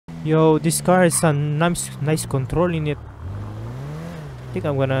Yo, this car has a nice control in it. I think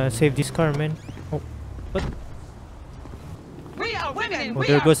I'm gonna save this car, man. Oh, what? We are women. Oh,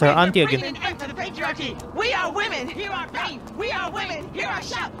 there goes our auntie again. Into the patriarchy. We are women. Hear our pain. We are women. Hear our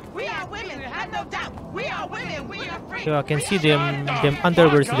shout. We are women. Have no doubt. We are women. We are free. Yo, I can see them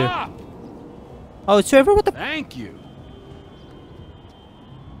underwears there. Oh, Trevor, what the? Thank you.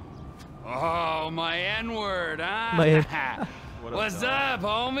 Oh, my N-word, huh? My What's up,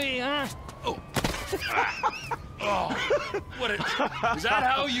 homie? Huh? Oh. Oh, what is that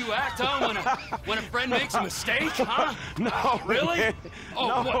how you act, huh? When a friend makes a mistake, huh? No, really? Man.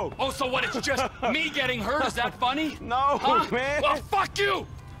 Oh, no. Oh, so what? It's just me getting hurt? Is that funny? No, huh? man. Well, fuck you!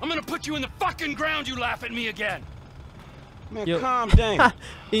 I'm gonna put you in the fucking ground. You laugh at me again. Man, Yo. calm down.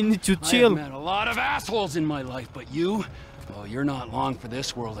 You need to I have chill. met a lot of assholes in my life, but you, well, you're not long for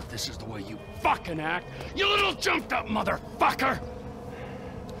this world if this is the way you fucking act. You little jumped up motherfucker!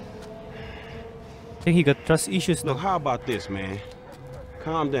 I think he got trust issues Look, now. how about this, man?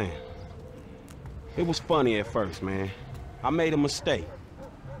 Calm down. It was funny at first, man. I made a mistake.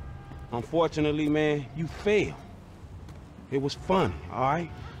 Unfortunately, man, you failed. It was funny, all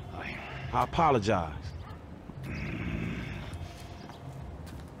right? I apologize.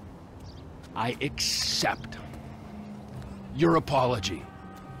 I accept your apology.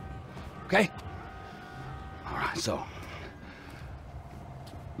 Okay? All right, so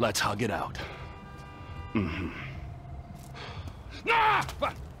let's hug it out. Nah!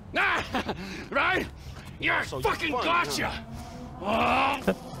 Nah! Right? You're So fucking funny, gotcha! Oh,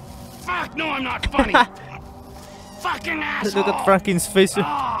 fuck! No, I'm not funny! Fucking asshole! Look at Franklin's face.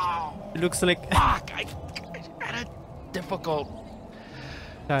 Oh, It looks like fuck! I had a difficult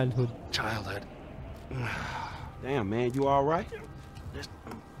childhood. Damn, man, you all right?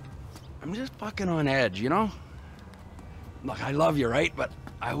 I'm just fucking on edge, you know? Look, I love you, right? But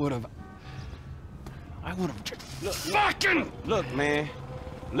I would have just fucking... Look, man,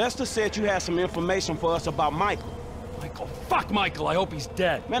 Lester said you had some information for us about Michael. Michael, fuck Michael, I hope he's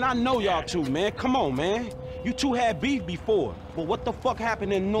dead. Man, I know y'all two, man. Come on, man. You two had beef before. But what the fuck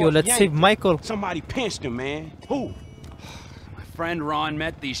happened in North Yo, let's save Yankton? Michael. Somebody pinched him, man. Who? My friend Ron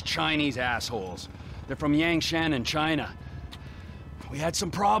met these Chinese assholes. They're from Yangshan in China. We had some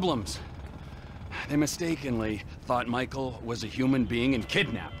problems. They mistakenly thought Michael was a human being and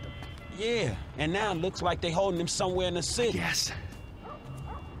kidnapped him. Yeah, and now it looks like they holding him somewhere in the city. Yes.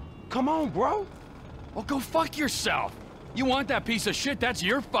 Come on, bro. Well, go fuck yourself. You want that piece of shit, that's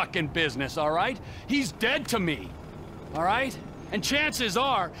your fucking business, all right? He's dead to me, all right? And chances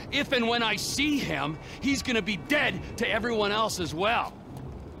are, if and when I see him, he's gonna be dead to everyone else as well.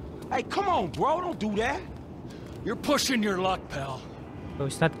 Hey, come on, bro. Don't do that. You're pushing your luck, pal. Oh,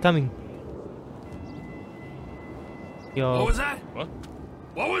 it's not coming. Yo. What was that? What?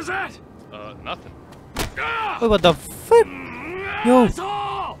 What was that? Nothing. Ah! Oh, what the fuck? Yo.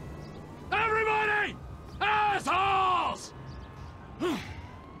 Asshole! Everybody! Assholes!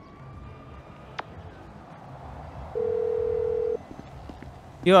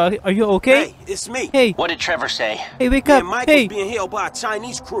 Yo, are you okay? Hey, it's me. Hey, What did Trevor say? hey, wake Man, up. Michael's Hey. being held by a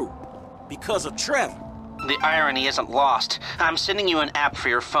Chinese crew because of Trevor. The irony isn't lost. I'm sending you an app for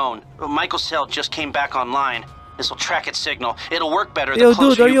your phone. Michael's cell just came back online. This will track its signal. It'll work better the Yo,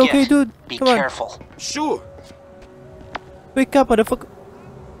 closer dude, are you get. okay, dude? Be Come on. careful. Sure. Wake up, motherfucker.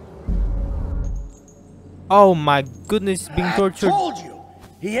 Oh my goodness, being tortured. Told you,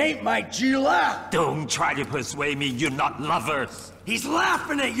 he ain't MattChew. Don't try to persuade me you're not lovers. He's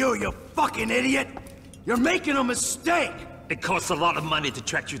laughing at you, you fucking idiot. You're making a mistake. It costs a lot of money to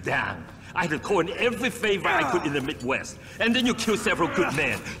track you down. I had to call in every favor I could in the Midwest. And then you kill several good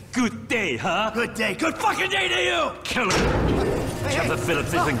men. Good day, huh? Good day, good fucking day to you. Kill him. Trevor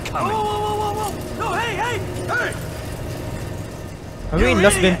Phillips isn't coming. Whoa. No, hey. Are we in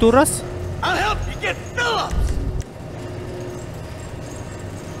Las Venturas? I'll help you get Phillips.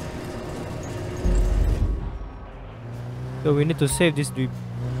 So we need to save this dude.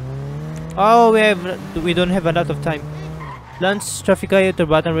 Oh, we don't have a lot of time. Launch traffic eye to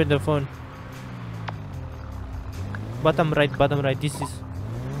bottom right of the phone. Bottom right. This is.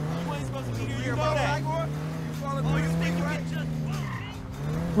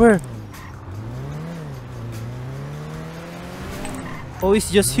 Where? Oh,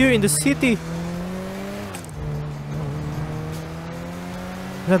 it's just here in the city.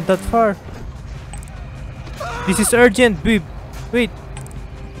 Not that far. This is urgent, babe. Wait.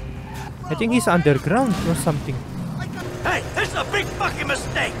 I think he's underground or something. Hey, this is a big fucking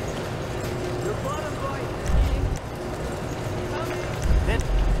mistake.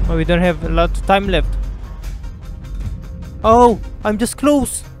 Oh, we don't have a lot of time left. Oh, I'm just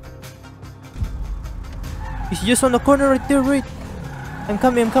close. He's just on the corner right there, wait. I'm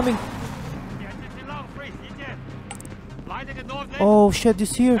coming, I'm coming. Oh shit,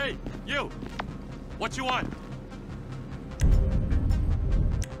 he's here. Hey, you! What you want?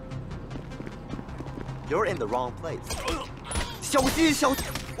 You're in the wrong place. 小心，小心！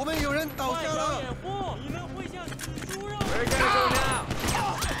我们有人倒下了。 Where you gonna go now?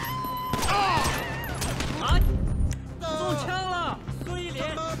 中枪了，苏一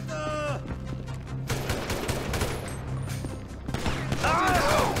莲。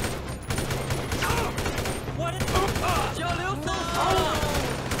我的交流手。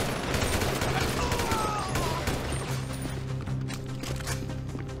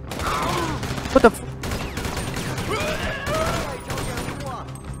 What the f—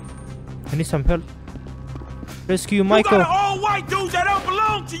 I need some help. Rescue Michael. You got an old white dude that don't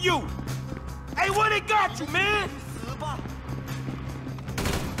belong to you. Hey, what they got you, man?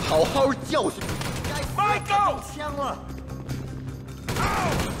 好好教训你。 Michael! 枪了。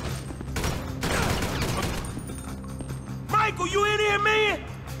 Michael, you in here, man?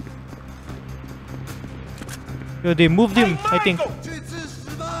 Yo, they moved him, Hey, I think. Michael! 去吃屎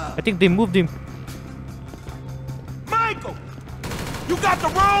吧！ I think they moved him. Michael! You got the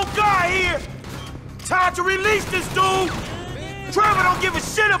wrong guy here! Time to release this dude! Trevor don't give a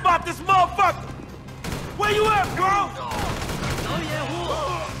shit about this motherfucker! Where you at, bro?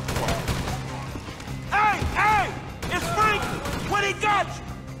 Hey, hey! It's Frank! Where they got you?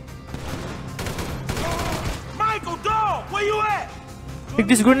 Michael, dog! Where you at? Take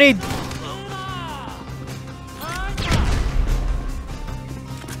this grenade.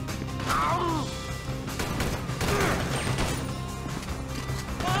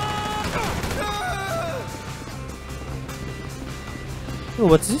 Oh,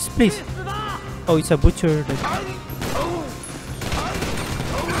 what's this place? Oh, it's a butcher.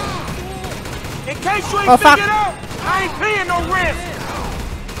 In case you ain't Oh, fuck. figured out, I ain't paying no rent!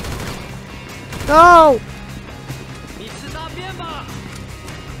 No! 你吃大便吧。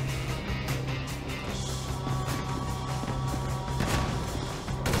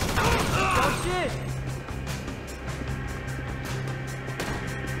小心！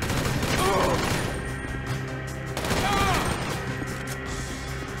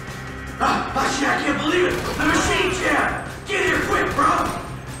 Shit, I can't believe it! The machine jam! Get here quick, bro!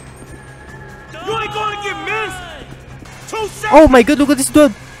 You ain't gonna get missed! 2 seconds! Oh my god, look at this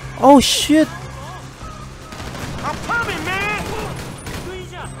dude! Oh shit! I'm coming, man! 追一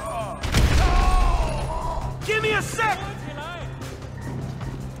下。 Give me a sec!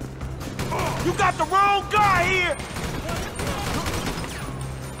 You got the wrong guy here!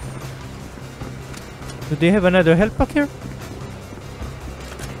 Do they have another health pack here?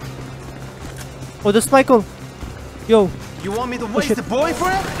 Oh, that's Michael! Yo! You want me to waste the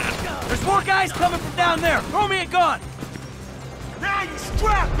boyfriend? There's more guys coming from down there. Throw me a gun. Now you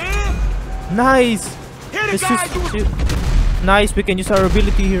strapped, man! Nice! Here the Let's guy just- you... Nice, we can use our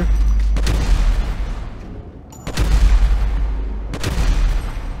ability here.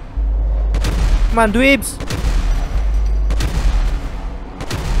 Come on, dweebs!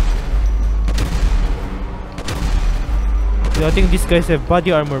 Yo, I think these guys have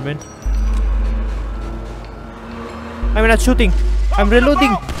body armor, man. I'm not shooting. I'm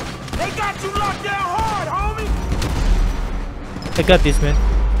reloading. They got you locked down hard, homie! I got this, man.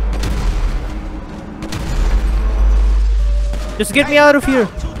 Just get me out of here.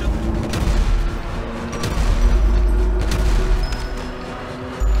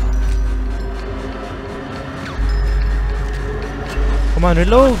 Come on,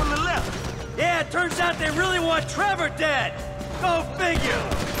 reload. From the left! Yeah, it turns out they really want Trevor dead. Go figure.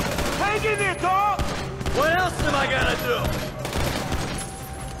 Hang in there, dog! What else am I gonna do?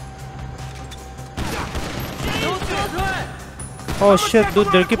 Don't do it. Oh shit, dude,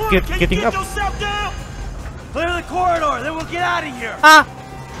 they keep getting up. Yourself down? Clear the corridor, then we'll get out of here. Ah!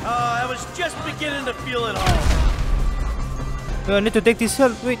 I was just beginning to feel it all. I need to take this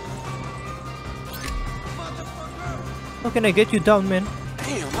help. Wait. How can I get you down, man?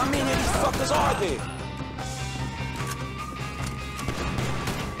 Damn, how many of these fuckers are there?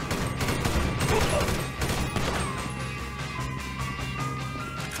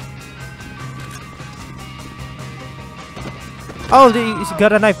 Oh, he's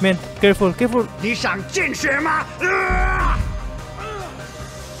got a knife, man. Careful, careful. 你想进去吗？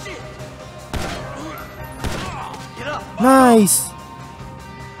 Nice.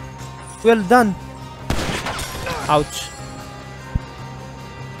 Well done. Ouch.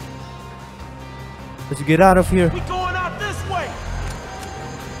 Let's get out of here. We going out this way!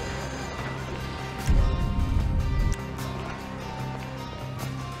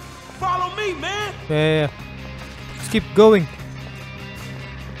 Follow me, man! Yeah. Let's keep going.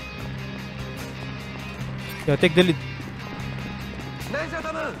 Yeah, take the lead.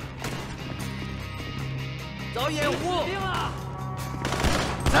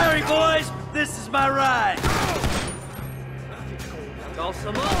 Sorry, boys. This is my ride.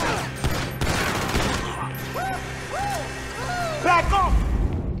 Back off!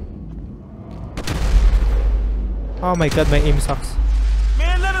 Oh my god, my aim sucks.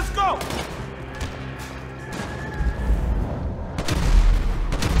 Man, let us go!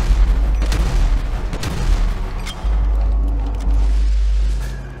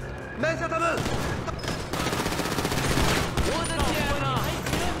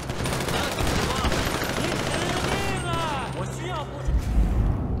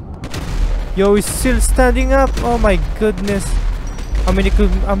 Yo, he's still standing up. Oh my goodness.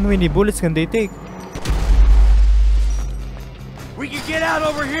 How many bullets can they take? We can get out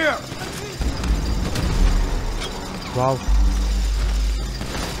over here. Wow.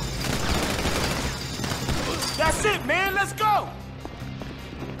 That's it, man. Let's go!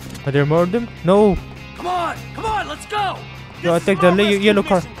 Are there more of them? No. Come on, let's go. Yo, I take the yellow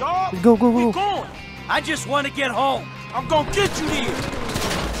car. Go, go, go. Going. I just want to get home. I'm gonna get you there.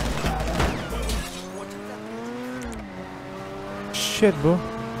 Shit, bro.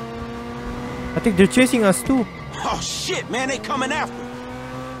 I think they're chasing us too. Oh shit, man, they coming after.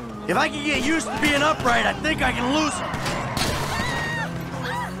 If I can get used to being upright, I think I can lose them.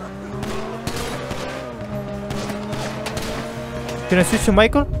 Can I switch to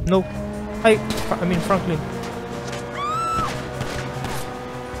Michael? No. I mean Franklin.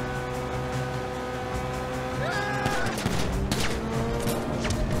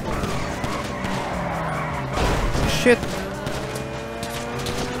 Shit.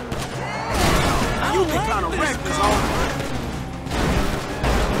 You been kind of wrecked, Cole.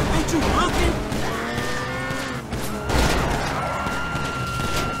 Ain't you looking?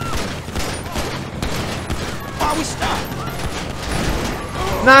 Why we stop?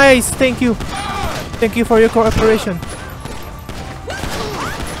 Nice, thank you. Thank you for your cooperation.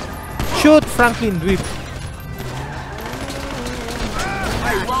 Shoot, Franklin, dweeb.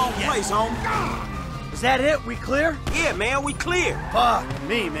 Hey, wrong place, homie. Is that it? We clear? Yeah, man, we clear. Fuck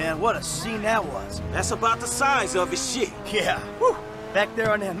me, man. What a scene that was. That's about the size of it, shit. Yeah. Whew. Back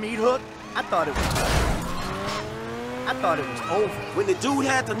there on that meat hook, I thought it was over. When the dude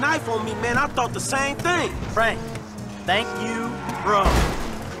had the knife on me, man, I thought the same thing. Frank, thank you, bro.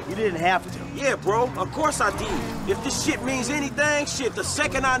 You didn't have to. Yeah, bro, of course I did. If this shit means anything, shit, the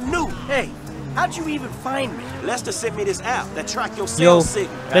second I knew. Hey, how'd you even find me? Lester sent me this app that track your Yo, cell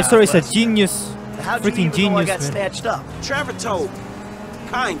signal. Lester is a genius. How'd you Freaking even know I genius, got man. snatched up? Trevor told me.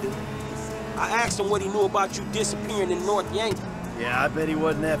 Kinda. I asked him what he knew about you disappearing in North Yankee. Yeah, I bet he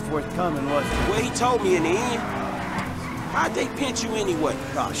wasn't that forthcoming, was he? Well, he told me in the end. How'd they pinch you anyway?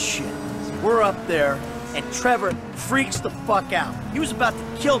 Oh, shit. We're up there, and Trevor freaks the fuck out. He was about to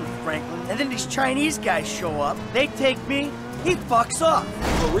kill me, Franklin, and then these Chinese guys show up. They take me, he fucks off.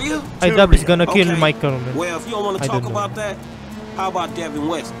 For real? I doubt he's gonna kill Okay. Michael, man. Well, if you don't want to I talk don't know. about that, how about Devin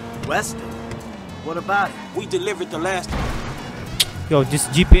West? Weston? What about it? We delivered the last Yo, this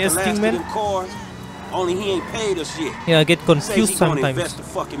GPS of thing, them man. cars. Only he ain't paid us yet. Yeah, I get Says confused he gonna sometimes. invest the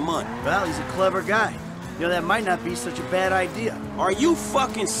fucking money. Well, he's a clever guy. You know, that might not be such a bad idea. Are you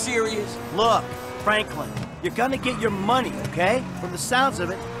fucking serious? Look, Franklin, you're gonna get your money, okay? From the sounds of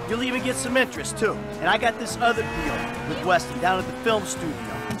it, you'll even get some interest, too. And I got this other deal with Weston down at the film studio.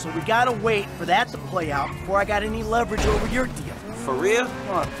 So we gotta wait for that to play out before I got any leverage over your deal. For real? Come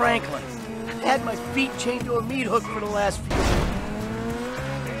on, Franklin. I had my feet chained to a meat hook for the last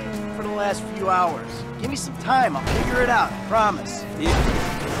few hours. Give me some time, I'll figure it out, I promise. Yeah.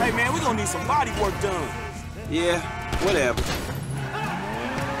 Hey man, we gonna need some body work done. Yeah, whatever.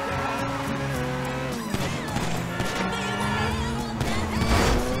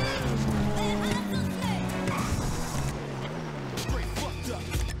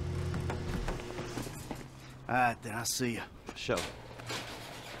 Alright then, I'll see you. Sure.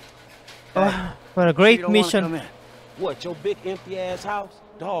 What a You great don't wanna mission. come in. What, your big empty ass house?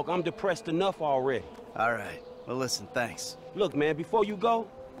 Dog, I'm depressed enough already. Alright, well listen, thanks. Look, man, before you go,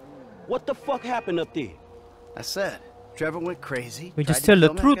 what the fuck happened up there? I said, Trevor went crazy. We just tried to tell the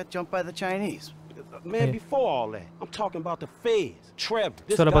kill me, I truth. got jumped by the Chinese. Man, Yeah. before all that, I'm talking about the feds. Trevor,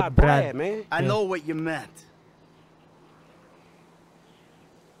 this all guy about Brad. man. I Yeah. know what you meant.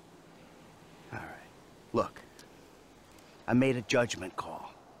 Alright, look. I made a judgment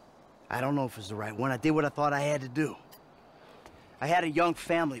call. I don't know if it's the right one. I did what I thought I had to do. I had a young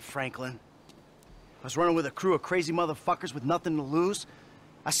family, Franklin. I was running with a crew of crazy motherfuckers with nothing to lose.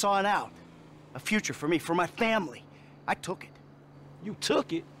 I saw an out. A future for me, for my family. I took it. You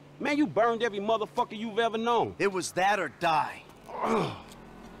took it? Man, you burned every motherfucker you've ever known. It was that or die.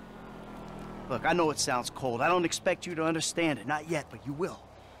 Look, I know it sounds cold. I don't expect you to understand it. Not yet, but you will.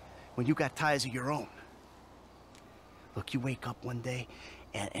 When you got ties of your own. Look, you wake up one day,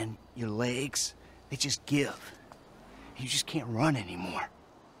 and your legs, they just give. You just can't run anymore.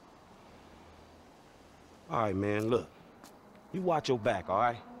 All right, man, look. You watch your back, all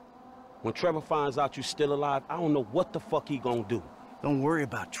right? When Trevor finds out you're still alive, I don't know what the fuck he gonna do. Don't worry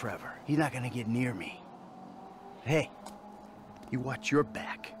about Trevor. He's not gonna get near me. Hey, you watch your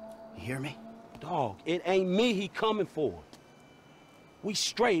back. You hear me? Dog, it ain't me he coming for. We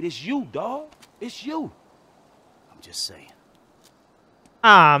straight. It's you, dog. It's you. I'm just saying.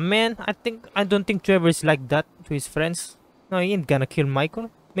 Ah, man, I don't think Trevor is like that to his friends. No, he ain't gonna kill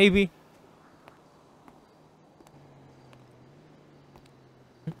Michael. Maybe.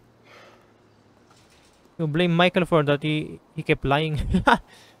 You blame Michael for that. He kept lying.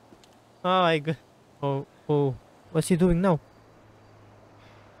 Oh my god. Oh, what's he doing now?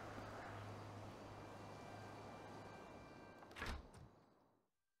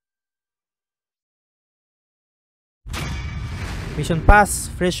 Mission pass,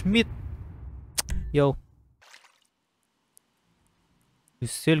 fresh meat. Yo. You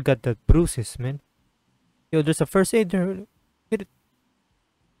still got the bruises, man. Yo, there's a first aid there. Hit it.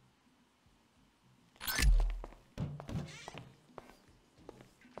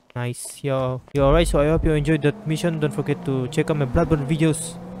 Nice, yo. Alright, so I hope you enjoyed that mission. Don't forget to check out my Bloodborne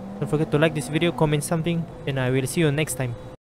videos. Don't forget to like this video, comment something, and I will see you next time.